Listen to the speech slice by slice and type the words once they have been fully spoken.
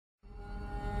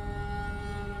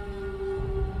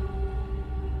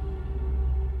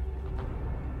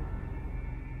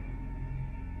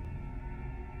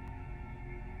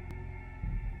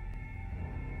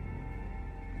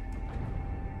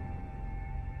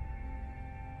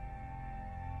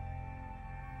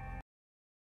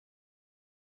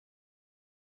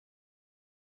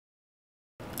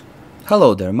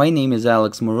Hello there, my name is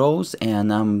Moroz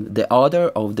and I'm the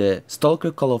author of the Stalker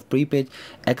Call of Pripyat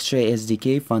X-Ray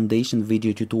SDK Foundation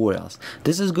video tutorials.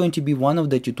 This is going to be one of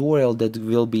the tutorials that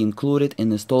will be included in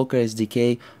the Stalker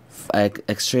SDK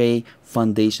X-Ray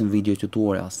Foundation video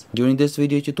tutorials. During this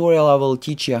video tutorial I will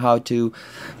teach you how to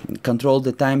control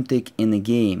the time tick in a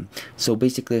game. So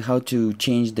basically how to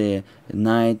change the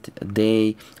night,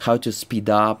 day, how to speed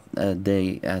up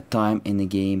the time in the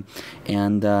game,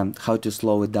 and how to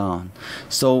slow it down.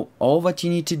 So all what you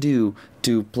need to do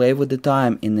to play with the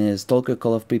time in the Stalker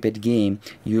Call of Pripyat game,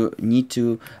 you need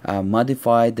to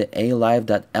modify the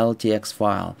alife.ltx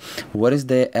file. What is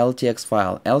the LTX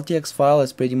file? LTX file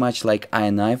is pretty much like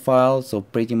INI file, so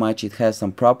pretty much it has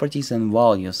some properties and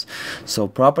values. So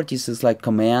properties is like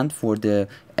command for the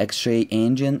X-ray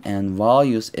engine, and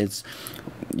values it's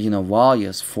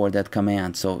values for that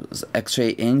command. So X-ray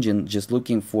engine just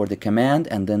looking for the command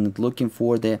and then looking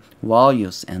for the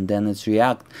values, and then it's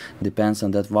react depends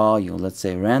on that value. Let's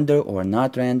say render or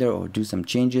not render or do some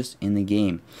changes in the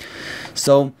game.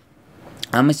 So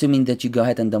I'm assuming that you go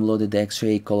ahead and downloaded the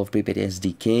X-Ray Call of Pripyat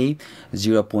SDK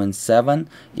 0.7.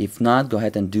 If not, go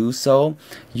ahead and do so.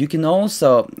 You can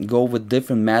also go with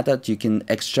different methods. You can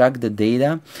extract the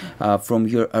data from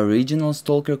your original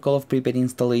Stalker Call of Pripyat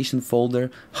installation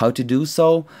folder. How to do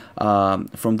so?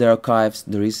 From the archives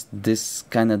there is this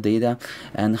kind of data,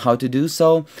 and how to do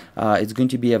so, it's going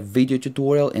to be a video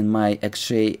tutorial in my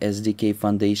X-Ray SDK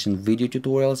Foundation video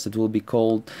tutorials. It will be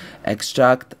called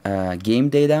extract game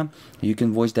data. You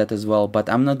can watch that as well, but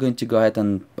I'm not going to go ahead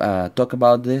and talk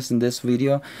about this in this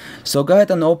video. So go ahead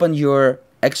and open your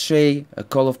X-Ray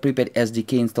Call of Pripyat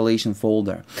SDK installation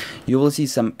folder. You will see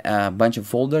some bunch of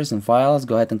folders and files.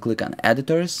 Go ahead and click on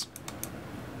editors,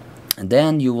 and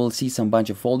then you will see some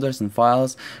bunch of folders and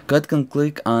files. Go ahead and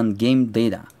click on game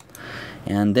data,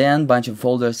 and then bunch of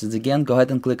folders is again. Go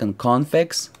ahead and click on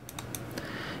configs.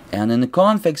 And in the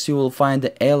configs you will find the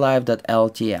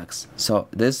alife.ltx. So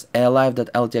this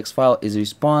alife.ltx file is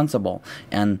responsible,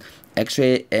 and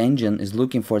X-Ray engine is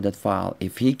looking for that file.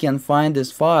 If he can find this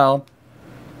file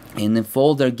in the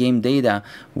folder game data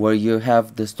where you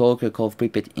have the Stalker Call of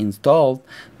Pripyat installed,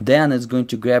 then it's going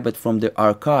to grab it from the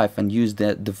archive and use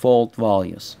the default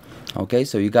values. Okay,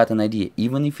 so you got an idea.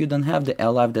 Even if you don't have the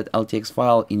alife.ltx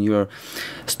file in your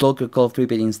Stalker Call of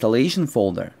Pripyat installation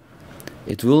folder,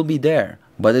 it will be there,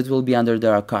 but it will be under the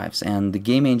archives, and the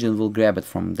game engine will grab it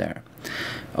from there.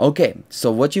 Okay,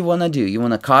 so what you want to do, you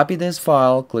want to copy this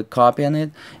file, click copy on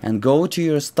it, and go to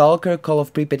your Stalker Call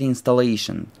of Pripyat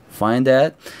installation. Find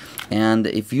that, and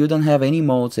if you don't have any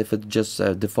modes, if it's just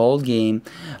a default game,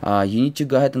 you need to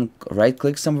go ahead and right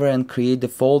click somewhere and create the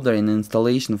folder in the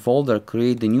installation folder.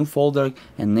 Create the new folder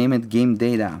and name it game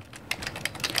data,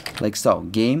 like so,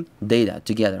 game data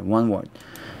together, one word.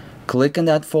 Click on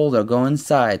that folder, go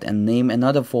inside and name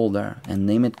another folder and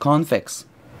name it configs.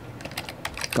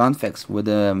 Configs with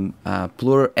a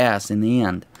plural S in the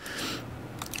end.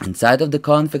 Inside of the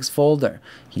configs folder,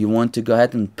 you want to go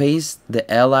ahead and paste the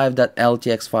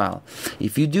alife.ltx file.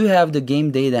 If you do have the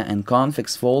game data and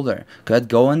configs folder,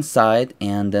 go inside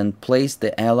and then place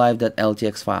the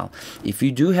alife.ltx file. If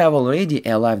you do have already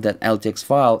alife.ltx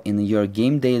file in your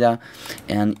game data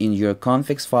and in your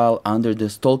configs file under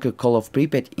the Stalker Call of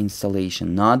Pripyat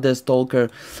installation, not the Stalker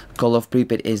Call of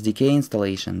Pripyat SDK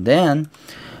installation, then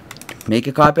make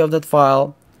a copy of that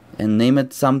file and name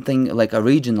it something like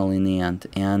original in the end,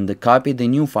 and copy the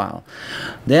new file.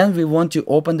 Then we want to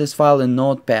open this file in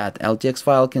Notepad. LTX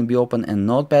file can be opened in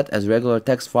Notepad as regular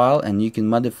text file, and you can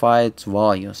modify its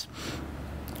values.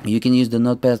 You can use the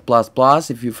Notepad++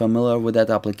 if you're familiar with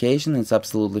that application. It's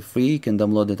absolutely free. You can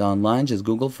download it online, just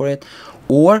Google for it.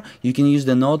 Or you can use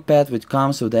the Notepad which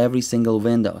comes with every single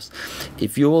Windows.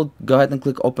 If you will go ahead and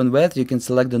click open with, you can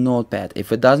select the Notepad.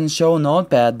 If it doesn't show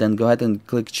Notepad, then go ahead and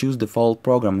click choose default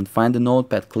program and find the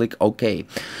Notepad, click OK.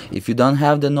 If you don't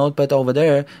have the Notepad over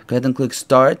there, go ahead and click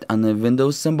start on the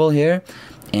Windows symbol here,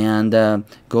 and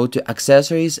go to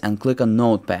accessories and click on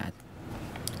Notepad.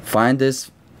 Find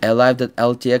this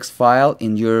alife.ltx file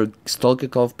in your Stalker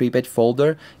Call of Pripyat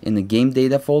folder, in the game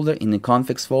data folder, in the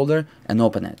configs folder, and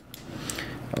open it.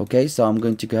 Okay, so I'm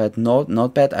going to go ahead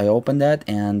Notepad. I opened that,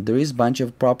 and there is a bunch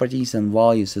of properties and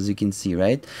values, as you can see,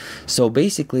 right? So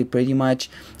basically pretty much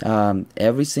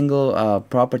every single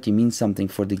property means something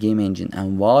for the game engine,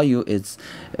 and value is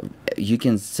you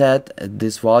can set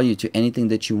this value to anything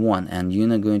that you want, and you're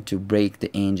not going to break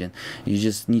the engine. You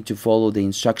just need to follow the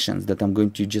instructions that I'm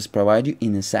going to just provide you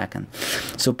in a second.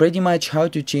 So pretty much how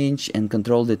to change and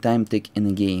control the time tick in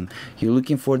a game. You're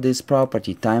looking for this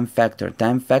property, time factor.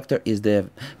 Time factor is the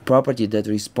property that's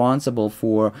responsible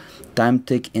for time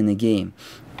tick in a game.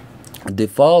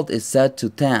 Default is set to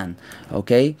 10.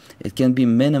 Okay, it can be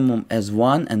minimum as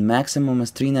 1 and maximum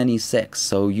as 396,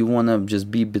 so you want to just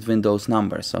be between those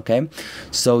numbers. Okay,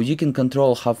 so you can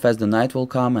control how fast the night will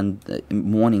come and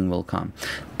morning will come.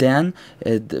 10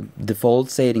 default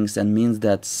settings, and means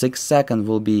that 6 seconds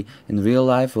will be in real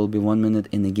life, will be 1 minute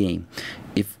in the game.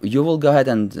 If you will go ahead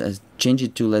and change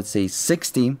it to, let's say,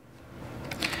 60,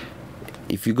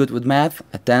 if you're good with math,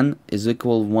 10 is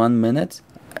equal 1 minute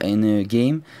in a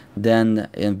game, then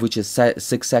which is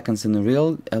 6 seconds in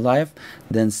real life,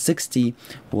 then 60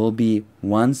 will be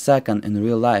 1 second in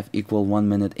real life equal 1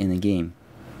 minute in a game.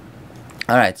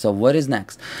 Alright, so what is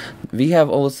next? We have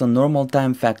also normal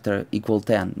time factor equal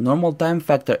 10. Normal time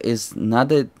factor is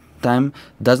not a time,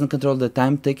 doesn't control the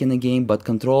time taken in the game, but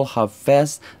control how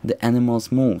fast the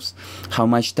animals moves, how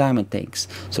much time it takes.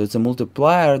 So it's a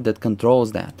multiplier that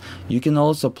controls that. You can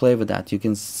also play with that. You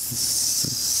can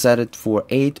set it for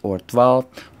 8 or 12,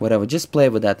 whatever. Just play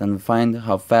with that and find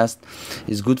how fast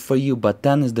is good for you, but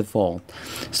 10 is default.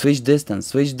 Switch distance.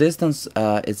 Switch distance,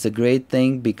 it's a great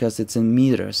thing because it's in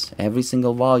meters. Every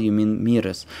single volume in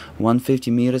meters.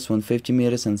 150 meters, 150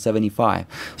 meters, and 75.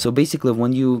 So basically,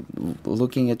 when you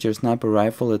looking at your sniper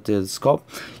rifle at the scope,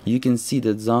 you can see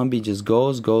that zombie just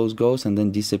goes, and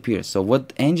then disappears. So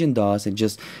what engine does, it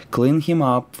just clean him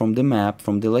up from the map,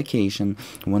 from the location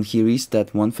when he reached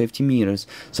that 150 meters.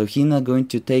 So he's not going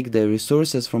to take the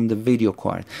resources from the video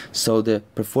card. So the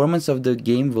performance of the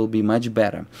game will be much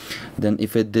better than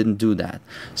if it didn't do that.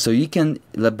 So you can,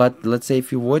 but let's say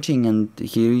if you're watching and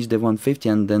he reached the 150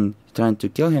 and then trying to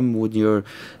kill him with your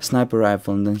sniper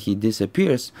rifle and then he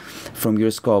disappears from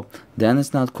your scope, then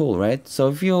it's not cool, right? So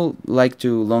if you like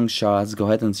to long shots, go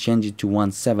ahead and change it to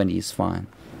 170 is fine.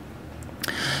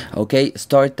 Okay,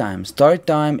 start time. Start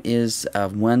time is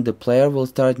when the player will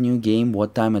start new game,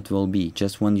 what time it will be,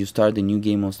 just when you start the new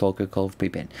game of Stalker Call of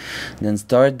Pripyat. Then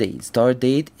start date. Start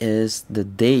date is the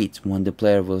date when the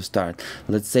player will start.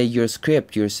 Let's say your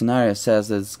script, your scenario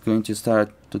says it's going to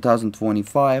start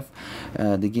 2025,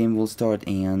 the game will start,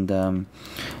 and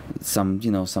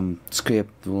some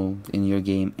script will in your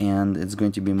game, and it's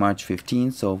going to be March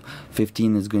 15. So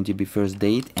 15 is going to be first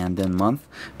date and then month,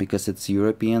 because it's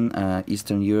European,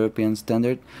 Eastern European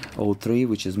standard 03,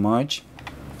 which is March.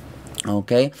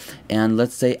 Okay, and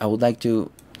let's say I would like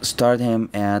to start him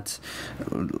at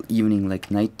evening,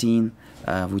 like 19,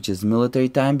 which is military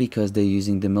time, because they're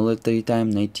using the military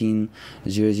time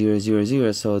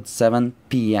 19:00:00, so it's 7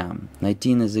 p.m.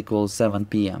 19 is equal 7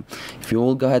 p.m. If you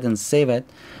will go ahead and save it,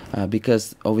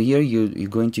 because over here you're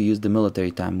going to use the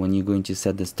military time when you're going to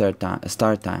set the start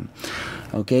time.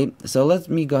 Okay, so let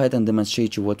me go ahead and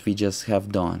demonstrate you what we just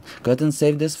have done. Go ahead and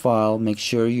save this file. Make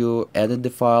sure you edit the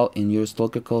file in your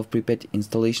Stalker Call of Pripyat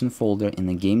installation folder, in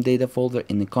the game data folder,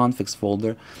 in the configs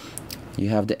folder. You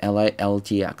have the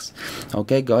alife.ltx.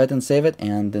 Okay, go ahead and save it,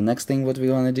 and the next thing what we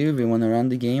want to do, we want to run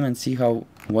the game and see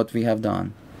what we have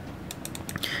done.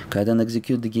 Go ahead and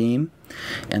execute the game,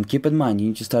 and keep in mind you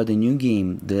need to start a new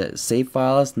game. The save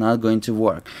file is not going to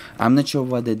work. I'm not sure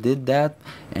why they did that,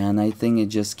 and I think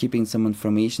it's just keeping some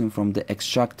information from the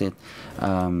extracted.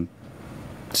 So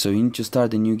you need to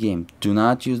start a new game. Do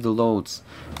not use the loads.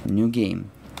 New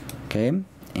game. Okay,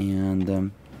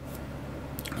 and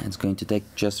it's going to take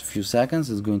just a few seconds.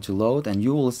 It's going to load, and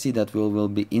you will see that we will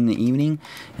be in the evening,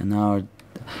 and our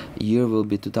year will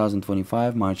be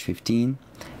 2025, March 15,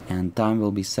 and time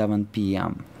will be 7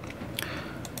 p.m.,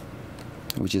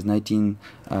 which is 19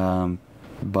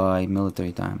 by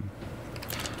military time.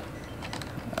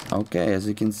 Okay, as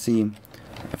you can see,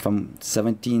 from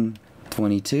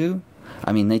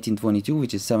 1922,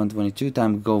 which is 7:22,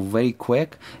 time go very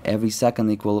quick. Every second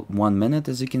equal 1 minute,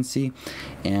 as you can see,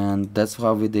 and that's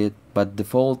how we did. But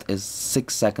default is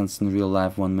 6 seconds in real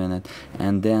life, 1 minute,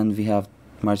 and then we have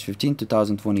March 15,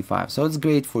 2025. So it's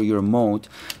great for your mode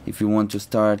if you want to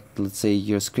start, let's say,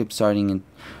 your script starting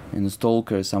in a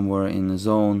Stalker somewhere in the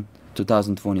zone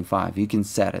 2025. You can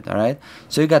set it. Alright,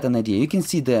 so you got an idea. You can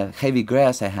see the heavy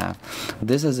grass I have.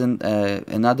 This is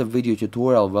another video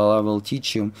tutorial where I will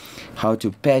teach you how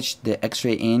to patch the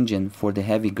X-ray engine for the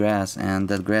heavy grass, and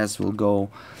that grass will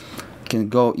can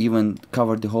go even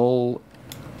cover the whole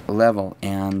level,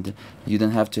 and you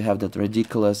don't have to have that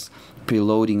ridiculous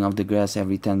preloading of the grass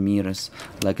every 10 meters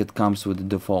like it comes with the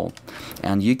default.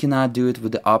 And you cannot do it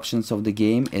with the options of the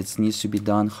game. It needs to be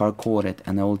done hard-coded,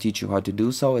 and I will teach you how to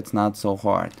do so. It's not so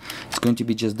hard. It's going to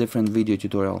be just different video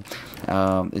tutorial.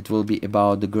 It will be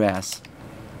about the grass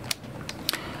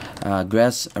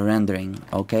rendering.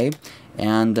 Okay,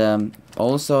 and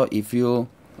also if you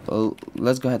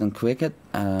let's go ahead and click it.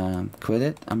 quit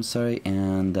it, I'm sorry.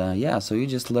 And yeah, so you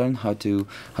just learn how to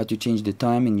change the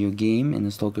time in your game in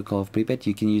the Stalker Call of Pripyat.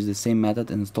 You can use the same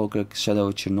method in Stalker Shadow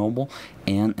of Chernobyl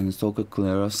and in Stalker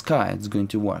Clear of Sky. It's going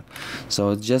to work.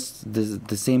 So it's just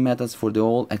the same methods for the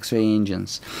all X-ray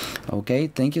engines. Okay,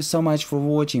 thank you so much for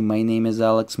watching. My name is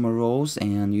Alex Moroz,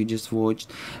 and you just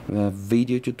watched a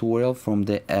video tutorial from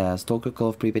the Stalker Call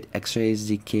of Pripyat X-ray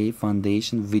SDK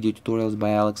Foundation video tutorials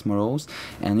by Alex Moroz,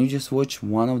 and you just watched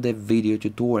one of the video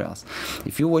tutorials.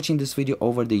 If you're watching this video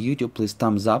over the YouTube, please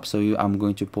thumbs up, so I'm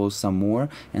going to post some more,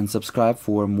 and subscribe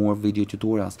for more video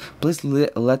tutorials. Please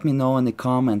let me know in the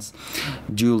comments,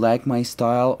 do you like my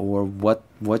style, or what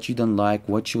you don't like,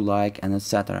 what you like, and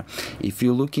etc. If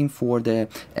you're looking for the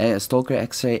Stalker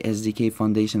X-ray SDK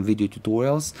Foundation video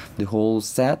tutorials, the whole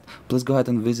set, please go ahead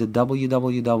and visit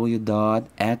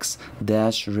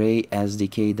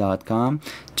www.x-raysdk.com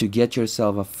to get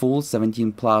yourself a full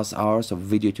 17+ hours of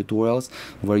video tutorials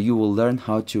where you will learn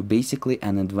how to basically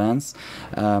and advance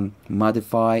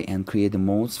modify and create the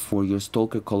modes for your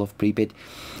Stalker Call of Pripyat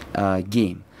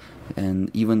game, and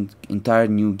even entire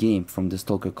new game from the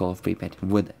Stalker Call of Pripyat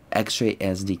with X-ray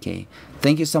SDK.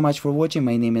 Thank you so much for watching.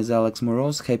 My name is Alex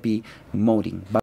Moroz. Happy modding. Bye.